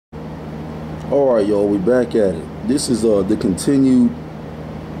All right, y'all, we back at it. This is the continued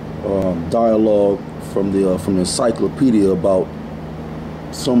dialogue from the encyclopedia about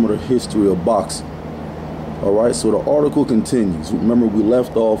some of the history of boxing. All right, so the article continues. Remember, we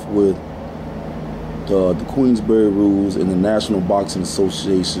left off with the Queensberry rules and the National Boxing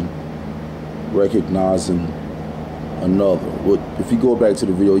Association recognizing another. If you go back to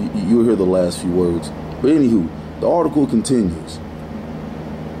the video, you'll hear the last few words. But anywho, the article continues.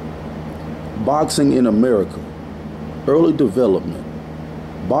 Boxing in America. Early development.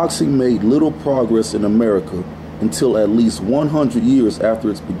 Boxing made little progress in America until at least 100 years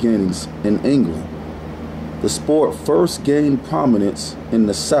after its beginnings in England. The sport first gained prominence in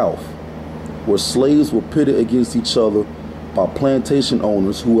the South, where slaves were pitted against each other by plantation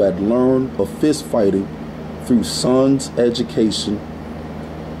owners who had learned of fist fighting through sons' education.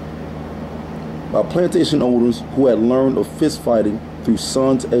 By plantation owners who had learned of fist fighting through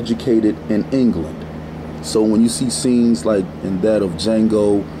sons educated in England. So when you see scenes like in that of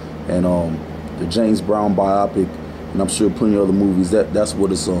Django and the James Brown biopic, and I'm sure plenty of other movies, that's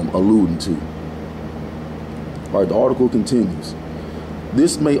what it's alluding to. All right, the article continues.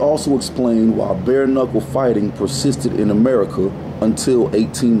 This may also explain why bare-knuckle fighting persisted in America until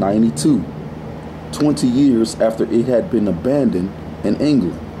 1892, 20 years after it had been abandoned in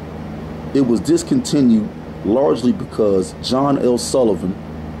England. It was discontinued largely because John L. Sullivan,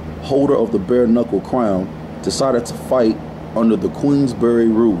 holder of the bare-knuckle crown, decided to fight under the Queensberry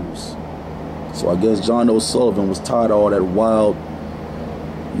rules. So I guess John L. Sullivan was tired of all that wild,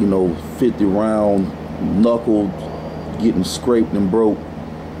 50-round knuckle getting scraped and broke.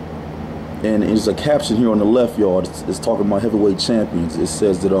 And there's a caption here on the left, y'all. It's talking about heavyweight champions. It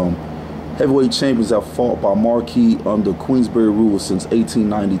says that heavyweight champions have fought by marquee under Queensberry rules since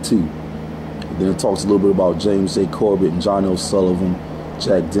 1892. Then it talks a little bit about James J. Corbett and John L. Sullivan,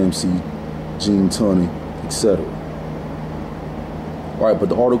 Jack Dempsey, Gene Tunney, etc. All right, but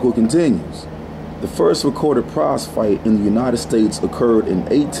the article continues. The first recorded prize fight in the United States occurred in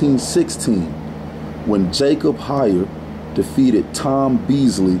 1816 when Jacob Heyer defeated Tom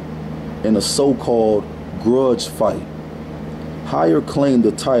Beasley in a so-called grudge fight. Heyer claimed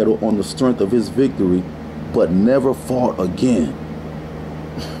the title on the strength of his victory, but never fought again.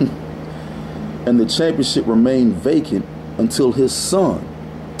 And the championship remained vacant until his son,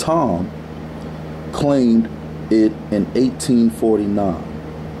 Tom, claimed it in 1849.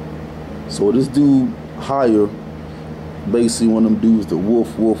 So this dude, Heyer, basically one of them dudes that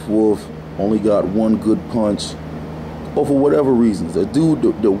woof, only got one good punch, or for whatever reasons. A dude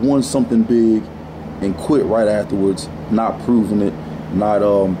that won something big and quit right afterwards, not proving it, not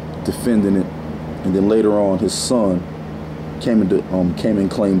defending it, and then later on his son came and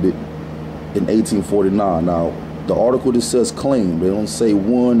claimed it in 1849. Now, the article just says claim. They don't say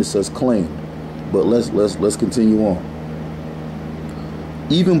won, it says claim. But let's continue on.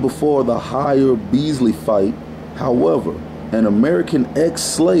 Even before the Heyer Beasley fight, however, an American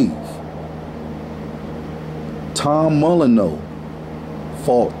ex-slave, Tom Molyneux,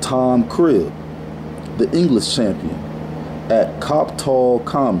 fought Tom Cribb, the English champion, at Copthall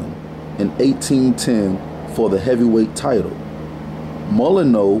Common in 1810 for the heavyweight title.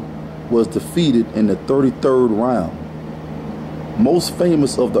 Molyneux was defeated in the 33rd round. Most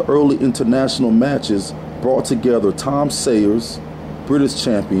famous of the early international matches brought together Tom Sayers, British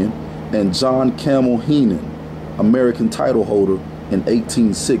champion, and John Camel Heenan, American title holder, in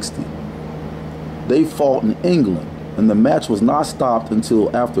 1860. They fought in England, and the match was not stopped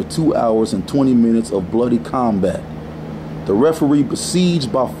until after 2 hours and 20 minutes of bloody combat. The referee, besieged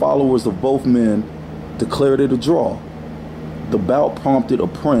by followers of both men, declared it a draw. The bout prompted a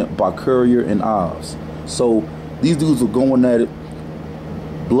print by Collier and Ives. So these dudes were going at it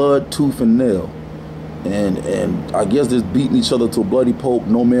blood, tooth, and nail. And I guess just beating each other to a bloody pulp,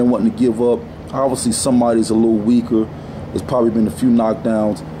 no man wanting to give up. Obviously somebody's a little weaker. There's probably been a few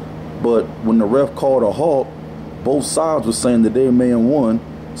knockdowns. But when the ref called a halt, both sides were saying that their man won.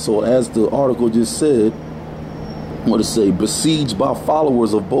 So as the article just said, what it say, besieged by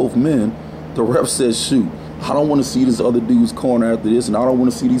followers of both men, the ref said, shoot, I don't want to see this other dude's corner after this, and I don't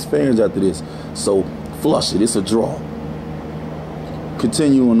want to see these fans after this. So flush it, it's a draw.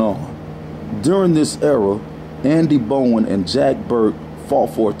 Continuing on. During this era, Andy Bowen and Jack Burke fought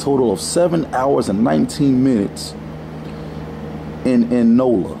for a total of 7 hours and 19 minutes in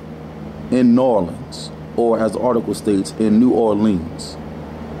NOLA, in New Orleans, or as the article states, in New Orleans,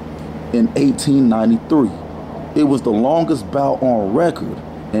 in 1893. It was the longest bout on record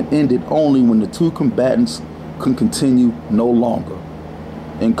and ended only when the two combatants could continue no longer.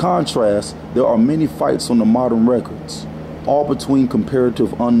 In contrast, there are many fights on the modern records, all between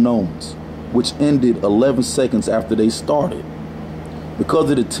comparative unknowns. which ended 11 seconds after they started. Because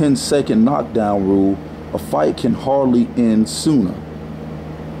of the 10-second knockdown rule, a fight can hardly end sooner.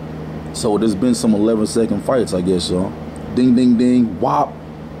 So there's been some 11-second fights, I guess, y'all. Ding, ding, ding, whop.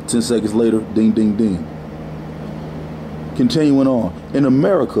 10 seconds later, ding, ding, ding. Continuing on. In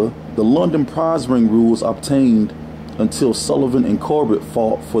America, the London prize ring rules obtained until Sullivan and Corbett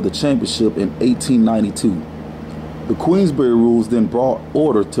fought for the championship in 1892. The Queensberry rules then brought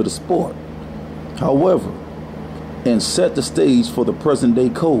order to the sport, however, and set the stage for the present-day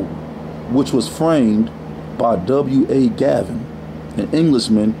code, which was framed by W.A. Gavin, an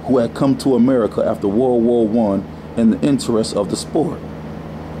Englishman who had come to America after World War I in the interest of the sport.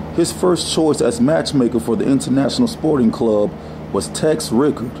 His first choice as matchmaker for the International Sporting Club was Tex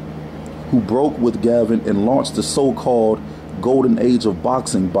Rickard, who broke with Gavin and launched the so-called Golden Age of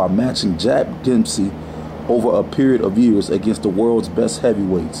boxing by matching Jack Dempsey over a period of years against the world's best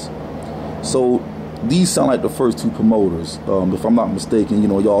heavyweights. So these sound like the first two promoters. If I'm not mistaken,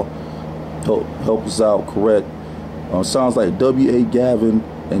 y'all help us out, correct? Sounds like W.A. Gavin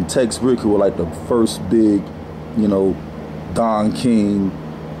and Tex Rickard were like the first big, Don King,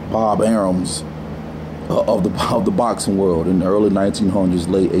 Bob Arams of the boxing world in the early 1900s,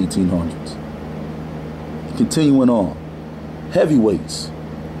 late 1800s. Continuing on, heavyweights.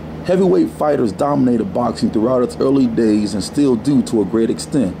 Heavyweight fighters dominated boxing throughout its early days and still do to a great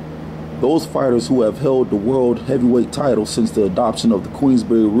extent. Those fighters who have held the world heavyweight title since the adoption of the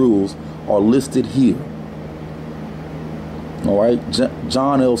Queensberry rules are listed here. All right,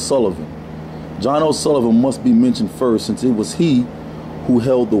 John L. Sullivan. John L. Sullivan must be mentioned first, since it was he who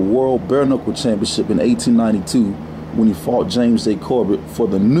held the World Bare Knuckle Championship in 1892 when he fought James J. Corbett for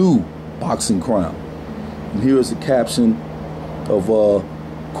the new boxing crown. And here is a caption of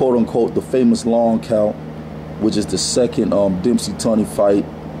quote-unquote the famous long count, which is the second Dempsey-Tunney fight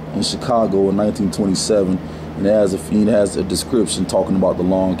in Chicago in 1927, and it has a description talking about the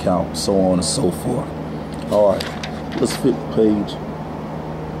long count, so on and so forth. All right, let's flip the page.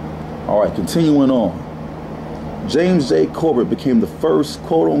 All right, continuing on. James J. Corbett became the first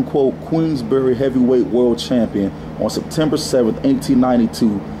quote-unquote Queensberry heavyweight world champion on September 7th,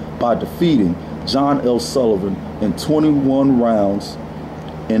 1892 by defeating John L. Sullivan in 21 rounds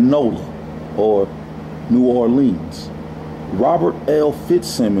in NOLA, or New Orleans. Robert L.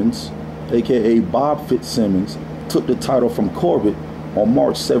 Fitzsimmons, aka Bob Fitzsimmons, took the title from Corbett on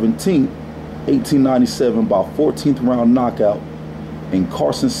March 17, 1897 by 14th round knockout in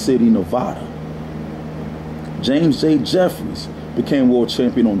Carson City, Nevada. James J. Jeffries became world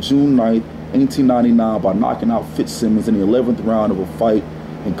champion on June 9, 1899 by knocking out Fitzsimmons in the 11th round of a fight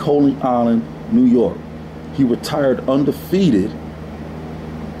in Coney Island, New York. He retired undefeated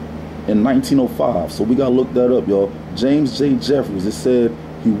in 1905. So we got to look that up, y'all. James J. Jeffries, it said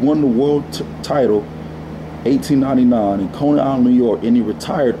he won the world title 1899 in Coney Island, New York, and he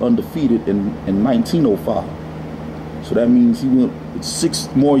retired undefeated in 1905. So that means he went with 6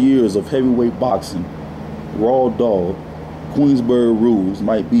 more years of heavyweight boxing. Raw dog, Queensberry rules,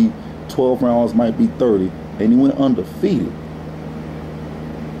 might be 12 rounds, might be 30, and he went undefeated.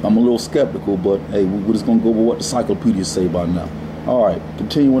 I'm a little skeptical, but hey, we're just gonna go with what the encyclopedia say by now. All right,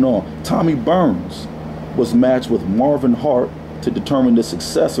 continuing on. Tommy Burns was matched with Marvin Hart to determine the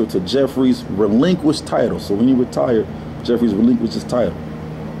successor to Jeffries' relinquished title. So when he retired, Jeffries relinquished his title.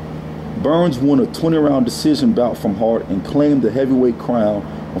 Burns won a 20-round decision bout from Hart and claimed the heavyweight crown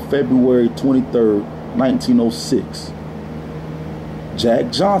on February 23rd, 1906.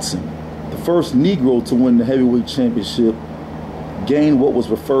 Jack Johnson, the first Negro to win the heavyweight championship, gained what was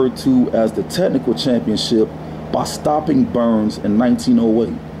referred to as the technical championship by stopping Burns in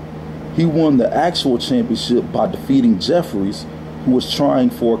 1908. He won the actual championship by defeating Jeffries, who was trying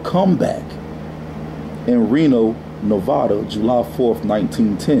for a comeback, in Reno, Nevada, July 4th,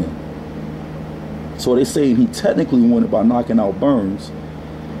 1910. So they say he technically won it by knocking out Burns,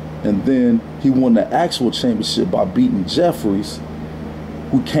 and then he won the actual championship by beating Jeffries,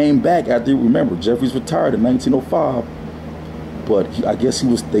 who came back after, remember, Jeffries retired in 1905, but I guess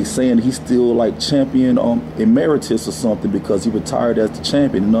they saying he's still like champion emeritus or something, because he retired as the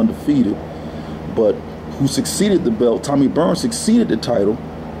champion and undefeated. But who succeeded the belt, Tommy Burns succeeded the title,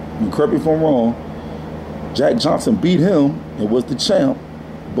 and correct me if I'm wrong, Jack Johnson beat him and was the champ,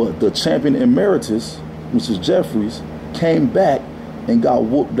 but the champion emeritus, which is Jeffries, came back and got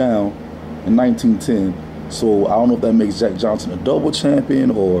whooped down in 1910. So I don't know if that makes Jack Johnson a double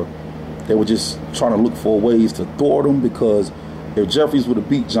champion, or they were just trying to look for ways to thwart him, because if Jeffries would have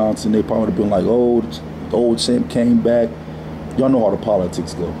beat Johnson, they probably would have been like, oh, the old champ came back. Y'all know how the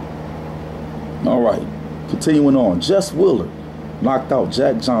politics go. All right, continuing on. Jess Willard, knocked out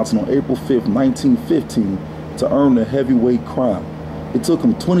Jack Johnson on April 5th, 1915 to earn the heavyweight crown. It took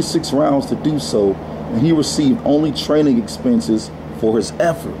him 26 rounds to do so, and he received only training expenses for his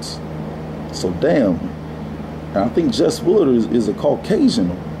efforts. So damn, and I think Jess Willard is a Caucasian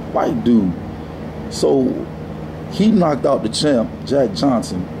white dude. So he knocked out the champ, Jack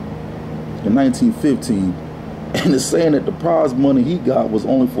Johnson, in 1915, and it's saying that the prize money he got was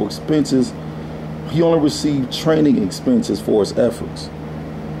only for expenses. He only received training expenses for his efforts.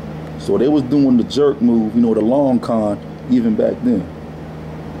 So they was doing the jerk move, you know, the long con, even back then.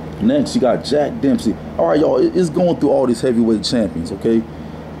 Next, you got Jack Dempsey. All right, y'all, it's going through all these heavyweight champions, okay?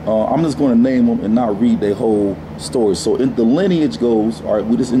 I'm just going to name them and not read their whole story. So in the lineage goes, all right,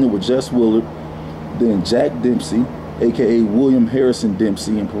 we just ended with Jess Willard, then Jack Dempsey, a.k.a. William Harrison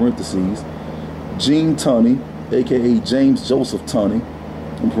Dempsey, in parentheses, Gene Tunney, a.k.a. James Joseph Tunney,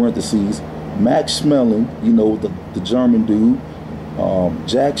 in parentheses, Max Schmeling, you know, the German dude,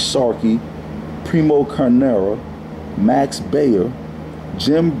 Jack Sharkey, Primo Carnera, Max Bayer,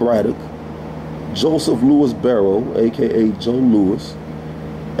 Jim Braddock, Joseph Louis Barrow, a.k.a. Joe Louis,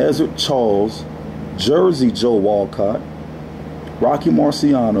 Ezra Charles, Jersey Joe Walcott, Rocky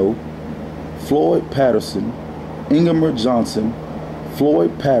Marciano, Floyd Patterson, Ingemar Johnson,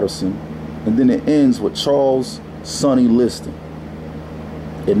 Floyd Patterson, and then it ends with Charles Sonny Liston.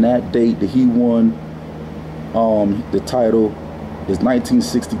 And that date that he won the title is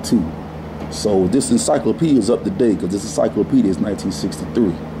 1962. So this encyclopedia is up to date because this encyclopedia is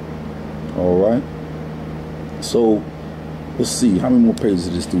 1963. All right. So let's see, how many more pages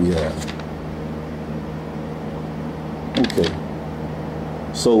of this do we have? Okay.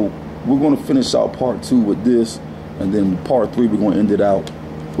 So we're going to finish out part 2 with this, and then part 3 we're going to end it out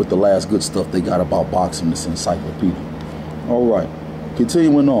with the last good stuff they got about boxing in this encyclopedia. All right.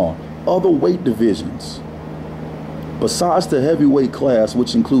 Continuing on, other weight divisions. Besides the heavyweight class,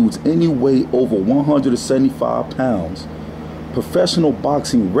 which includes any weight over 175 pounds, professional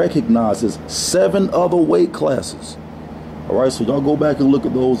boxing recognizes 7 other weight classes. All right, so y'all go back and look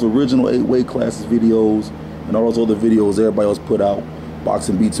at those original 8 weight classes videos and all those other videos everybody else put out,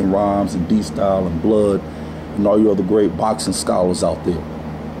 Boxing Beats and Rhymes and D-Style and Blood and all your other great boxing scholars out there.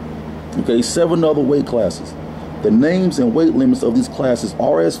 Okay, 7 other weight classes. The names and weight limits of these classes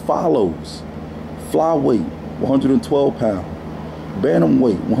are as follows. Flyweight, 112 pounds.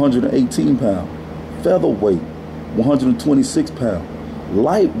 Bantamweight, 118 pounds. Featherweight, 126 pounds.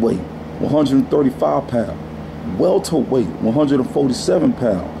 Lightweight, 135 pounds. Welterweight, 147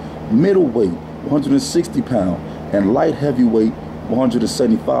 pounds. Middleweight, 160 pounds. And light heavyweight,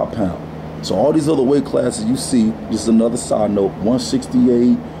 175 pounds. So all these other weight classes you see, just another side note,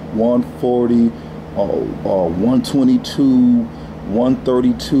 168, 140, 122,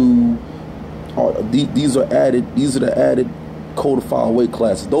 132. These are added. These are the added codified weight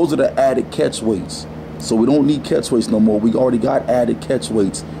classes. Those are the added catch weights. So we don't need catch weights no more. We already got added catch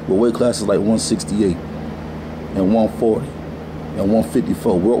weights with weight classes like 168 and 140 and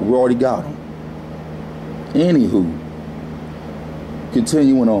 154. We already got them. Anywho,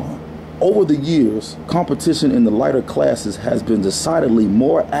 continuing on. Over the years, competition in the lighter classes has been decidedly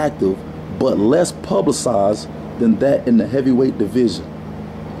more active but less publicized than that in the heavyweight division,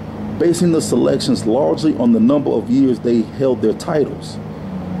 basing the selections largely on the number of years they held their titles.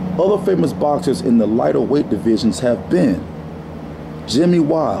 Other famous boxers in the lighter weight divisions have been Jimmy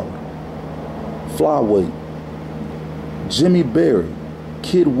Wild, flyweight, Jimmy Berry,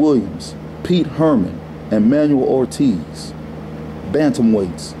 Kid Williams, Pete Herman, and Manuel Ortiz.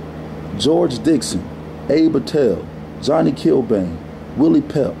 Bantamweights, George Dixon, Abe Attell, Johnny Kilbane, Willie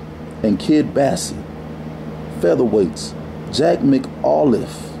Pep, and Kid Bassett. Featherweights, Jack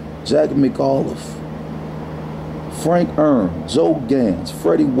McAuliffe, Frank Earn, Joe Gans,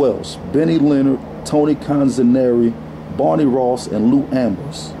 Freddie Welsh, Benny Leonard, Tony Canzaneri, Barney Ross, and Lou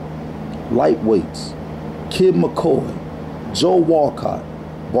Ambers. Lightweights, Kid McCoy, Joe Walcott.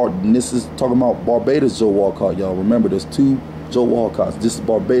 This is talking about Barbados Joe Walcott, y'all. Remember, there's 2 Joe Walcotts. This is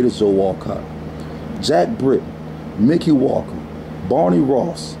Barbados Joe Walcott. Jack Britton, Mickey Walker, Barney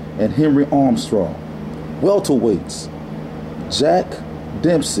Ross, and Henry Armstrong. Welterweights, Jack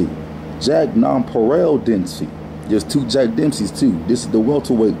Dempsey, Jack Nonpareil Dempsey. There's 2 Jack Dempseys too. This is the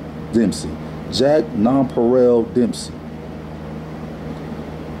welterweight Dempsey. Jack Nonpareil Dempsey.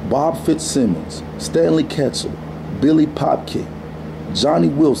 Bob Fitzsimmons, Stanley Ketchel, Billy Popkick, Johnny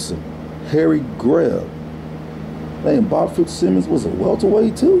Wilson, Harry Greb. Man, Bob Fitzsimmons was a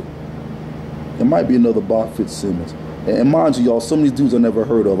welterweight too? There might be another Bob Fitzsimmons. And mind you, y'all, some of these dudes I never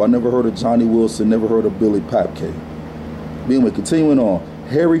heard of. I never heard of Johnny Wilson, never heard of Billy Popkick. Anyway, continuing on.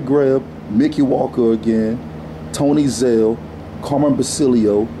 Harry Greb, Mickey Walker again, Tony Zell, Carmen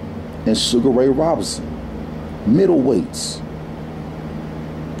Basilio, and Sugar Ray Robinson. Middleweights: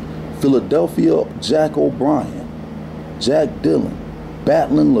 Philadelphia Jack O'Brien, Jack Dillon,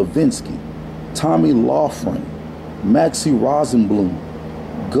 Batlin Levinsky, Tommy Loughran, Maxie Rosenblum,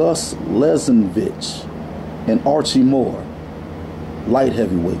 Gus Lesenvich, and Archie Moore. Light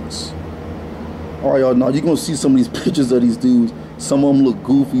heavyweights. All right, y'all, now you're going to see some of these pictures of these dudes. Some of them look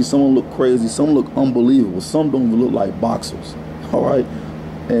goofy, some of them look crazy, some look unbelievable, some don't even look like boxers. All right?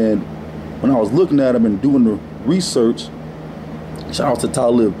 And when I was looking at them and doing the research, shout out to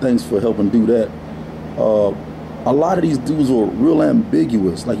Talib, thanks for helping do that. A lot of these dudes were real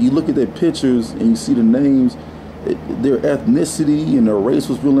ambiguous. Like, you look at their pictures and you see the names, their ethnicity and their race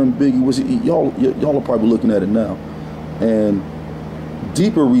was real ambiguous. Y'all are probably looking at it now. And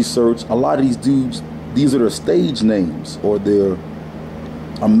deeper research, a lot of these dudes, these are their stage names or their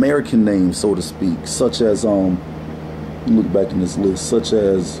American names, so to speak, such as look back in this list, such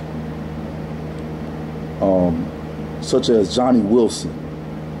as Johnny Wilson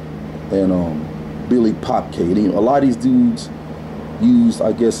and Billy Popcade. You know, a lot of these dudes use,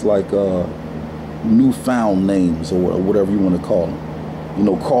 I guess, like newfound names or whatever you want to call them. You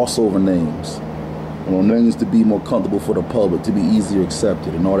know, crossover names. You know, names to be more comfortable for the public, to be easier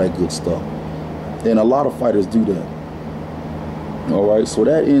accepted, and all that good stuff. And a lot of fighters do that. All right, so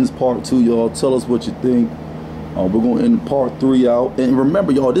that ends part 2, y'all. Tell us what you think. We're going to end part 3 out. And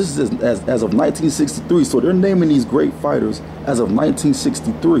remember, y'all, this is as of 1963. So they're naming these great fighters as of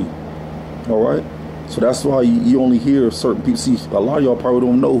 1963. All right? So that's why you only hear certain people. See, a lot of y'all probably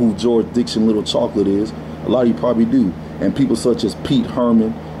don't know who George Dixon Little Chocolate is. A lot of you probably do. And people such as Pete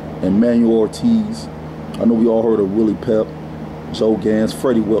Herman and Manuel Ortiz. I know we all heard of Willie Pep, Joe Gans,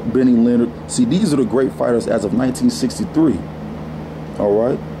 Freddie Welk, Benny Leonard. See, these are the great fighters as of 1963. All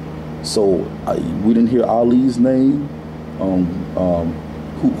right? So we didn't hear Ali's name.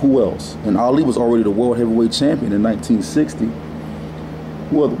 Who else? And Ali was already the world heavyweight champion in 1960.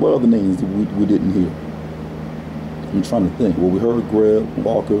 What other names did we didn't hear? I'm trying to think. Well, we heard Greb,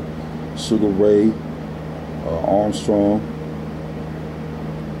 Walker, Sugar Ray, Armstrong.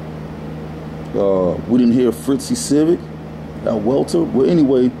 We didn't hear Fritzy Civic, welter. Well,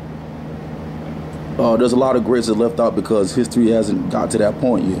 anyway, there's a lot of greats that left out because history hasn't got to that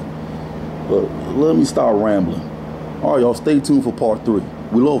point yet. But let me start rambling. All right, y'all, stay tuned for part 3.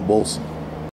 We love Bosa.